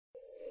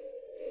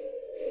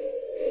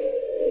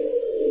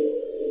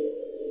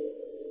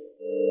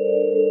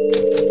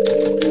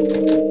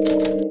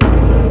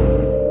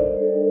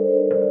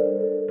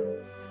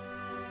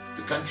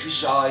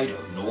countryside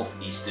of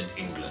northeastern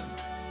England,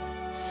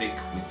 thick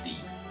with the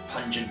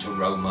pungent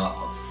aroma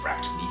of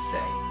fracked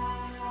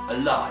methane,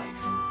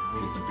 alive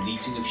with the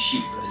bleating of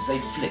sheep as they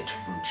flit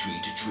from tree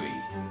to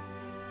tree.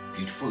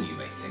 Beautiful, you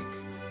may think,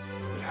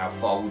 but how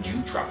far would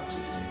you travel to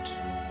visit?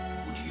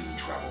 Would you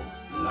travel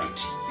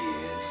light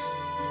years?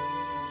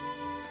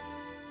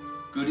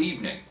 Good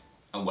evening,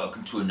 and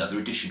welcome to another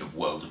edition of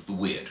World of the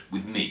Weird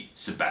with me,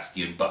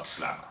 Sebastian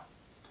Buckslammer.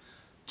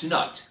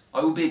 Tonight, I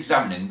will be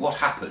examining what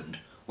happened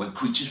when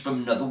creatures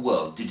from another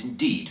world did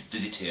indeed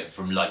visit here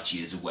from light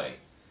years away.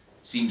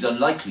 Seems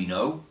unlikely,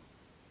 no?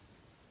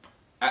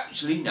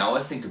 Actually, now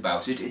I think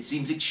about it, it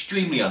seems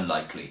extremely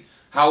unlikely.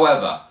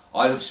 However,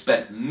 I have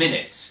spent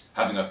minutes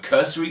having a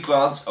cursory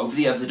glance over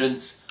the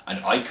evidence,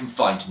 and I can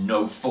find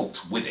no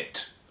fault with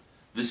it.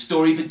 The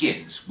story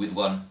begins with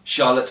one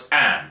Charlotte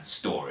Ann's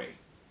story.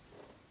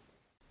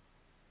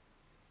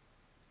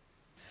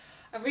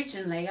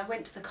 Originally, I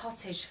went to the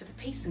cottage for the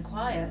peace and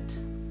quiet.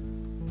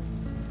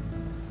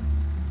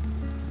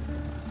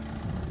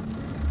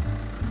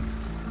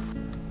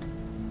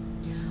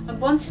 I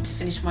wanted to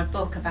finish my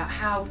book about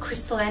how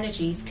crystal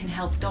energies can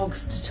help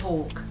dogs to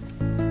talk.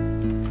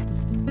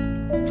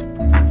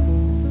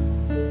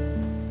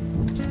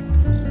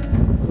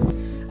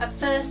 At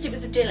first it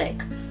was idyllic,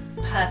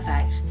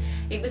 perfect.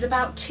 It was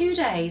about 2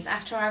 days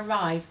after I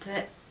arrived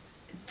that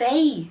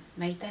they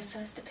made their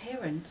first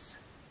appearance.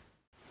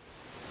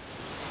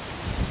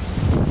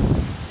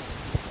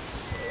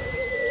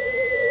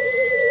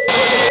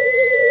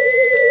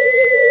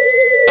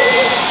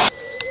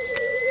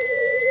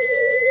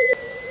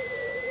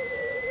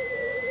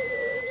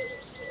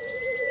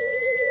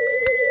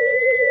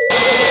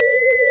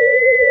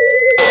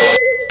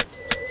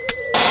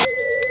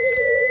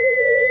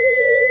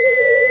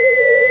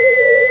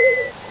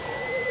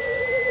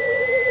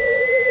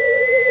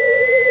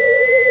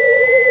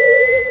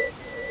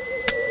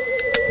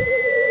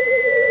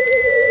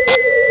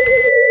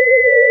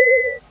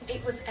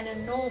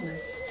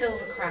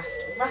 Silver craft,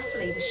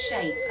 roughly the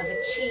shape of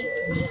a cheap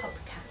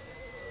hubcap.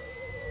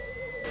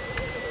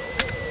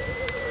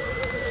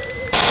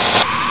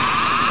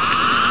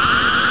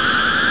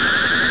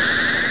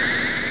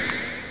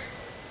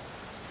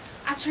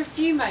 After a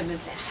few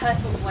moments it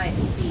hurtled away at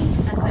speed,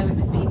 as though it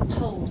was being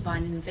pulled by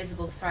an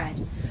invisible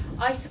thread.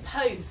 I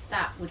supposed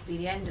that would be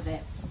the end of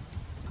it.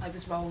 I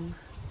was wrong.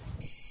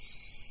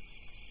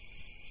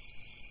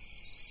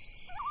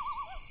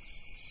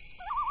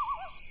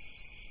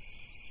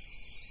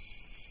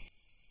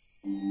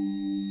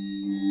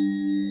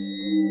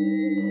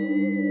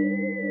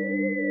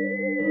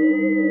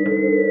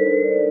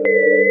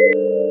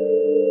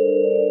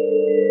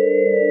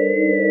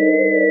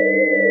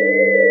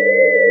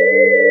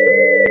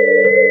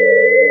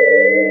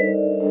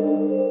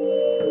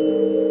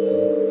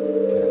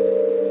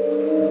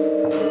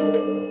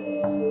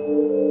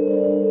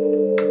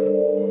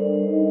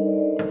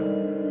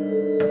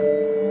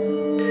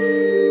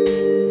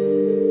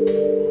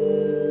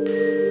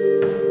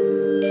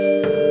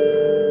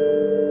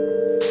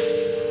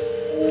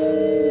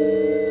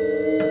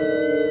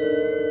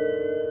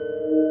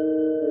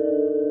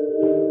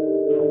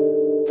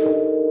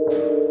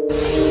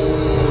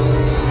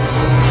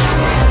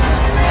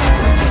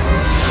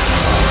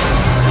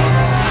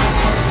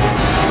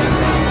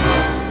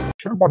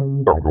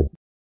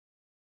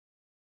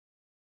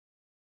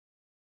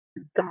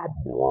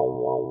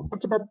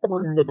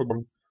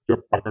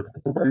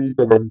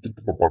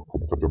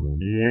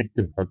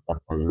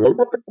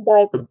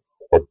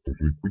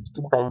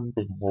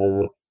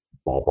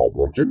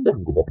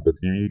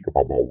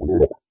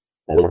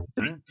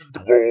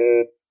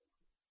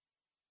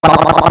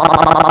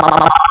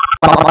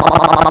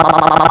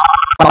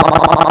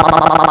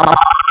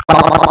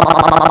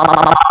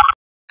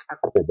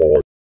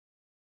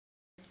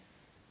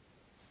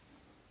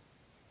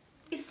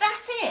 Is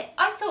that it?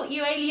 I thought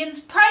you aliens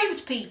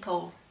probed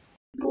people.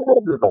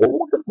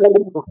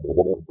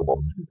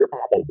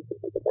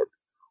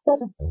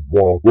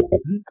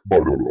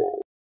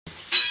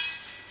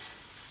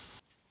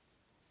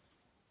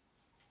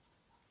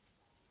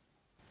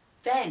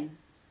 Then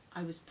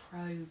I was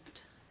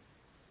probed.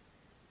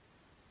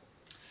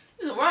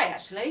 It was alright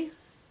actually.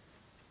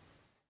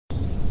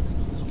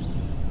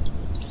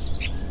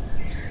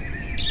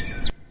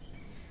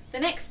 The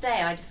next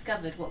day I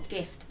discovered what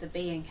gift the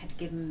being had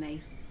given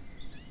me.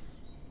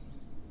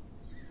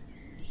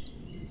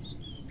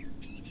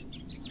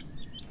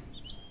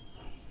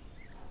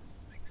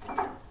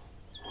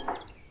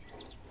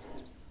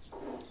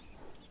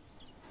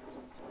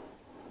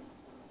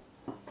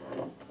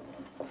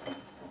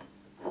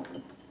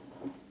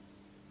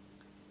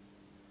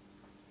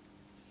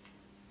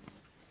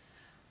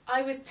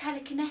 I was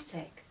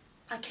telekinetic.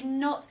 I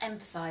cannot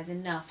emphasise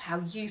enough how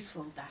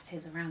useful that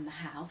is around the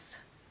house.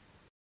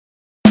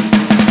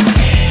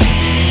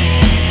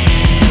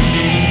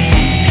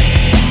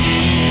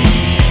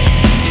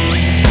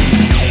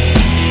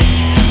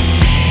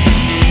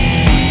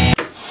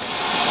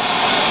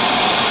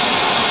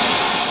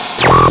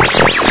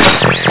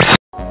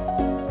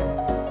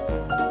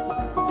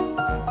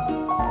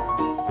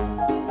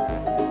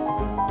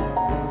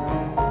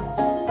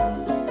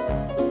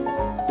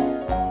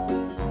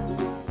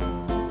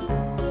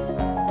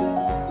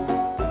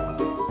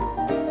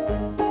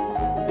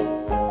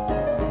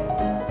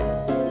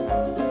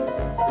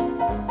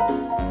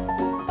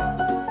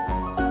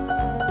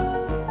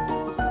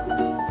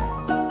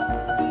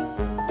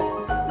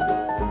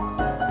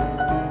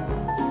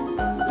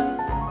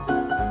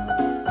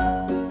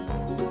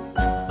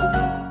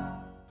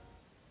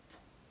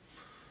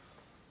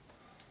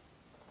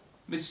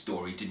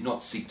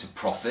 seek to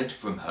profit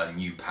from her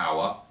new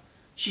power.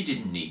 She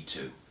didn't need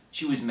to.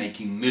 She was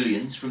making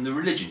millions from the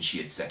religion she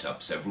had set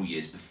up several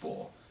years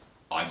before.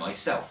 I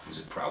myself was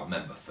a proud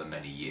member for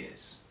many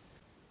years.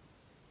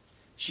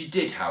 She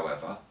did,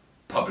 however,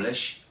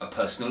 publish a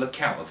personal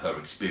account of her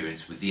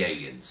experience with the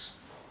aliens.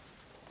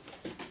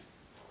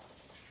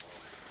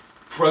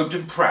 Probed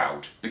and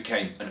Proud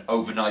became an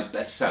overnight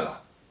bestseller.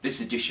 This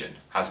edition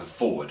has a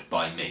foreword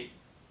by me.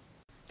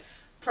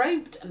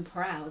 Probed and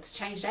Proud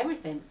changed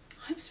everything.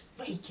 I was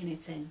raking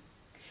it in.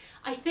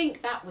 I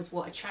think that was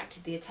what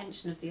attracted the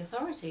attention of the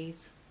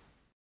authorities.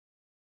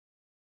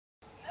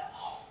 How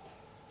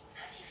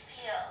do you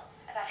feel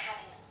about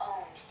having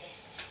owned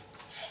this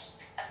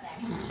tape of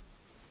memory?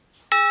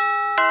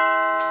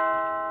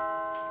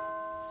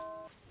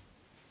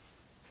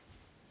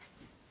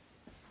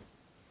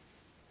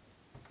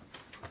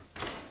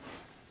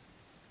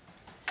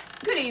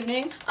 Good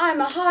evening. I'm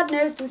a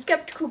hard-nosed and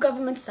skeptical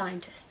government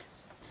scientist.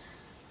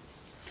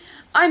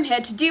 I'm here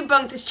to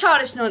debunk this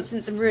childish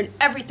nonsense and ruin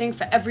everything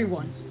for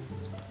everyone.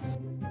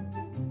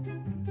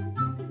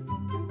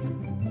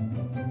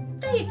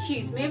 They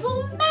accused me of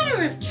all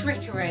manner of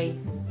trickery.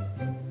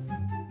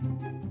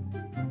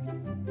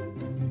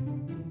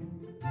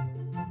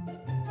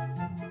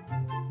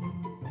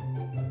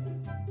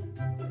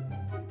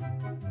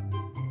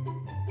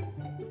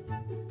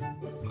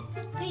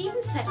 They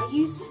even said I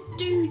used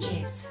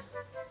stooges.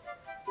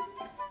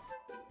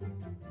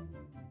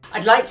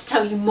 I'd like to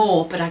tell you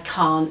more, but I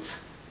can't.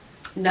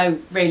 No,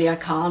 really I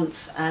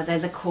can't.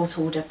 There's a court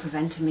order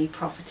preventing me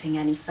profiting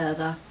any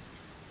further.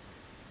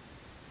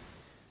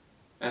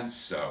 And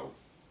so,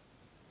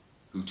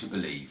 who to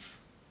believe?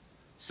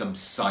 Some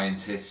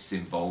scientists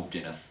involved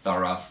in a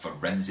thorough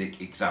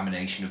forensic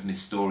examination of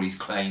Miss Story's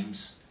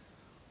claims?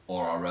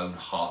 Or our own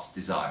heart's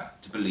desire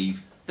to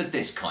believe that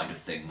this kind of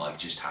thing might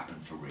just happen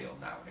for real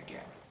now and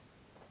again?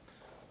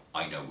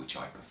 I know which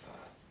I prefer.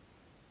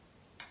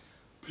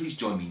 Please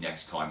join me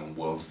next time on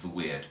World of the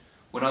Weird,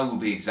 when I will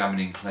be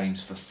examining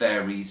claims for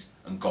fairies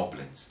and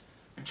goblins,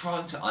 and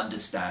trying to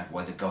understand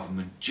why the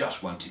government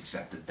just won't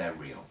accept that they're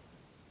real.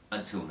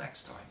 Until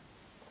next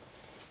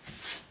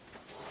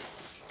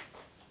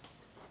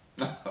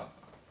time.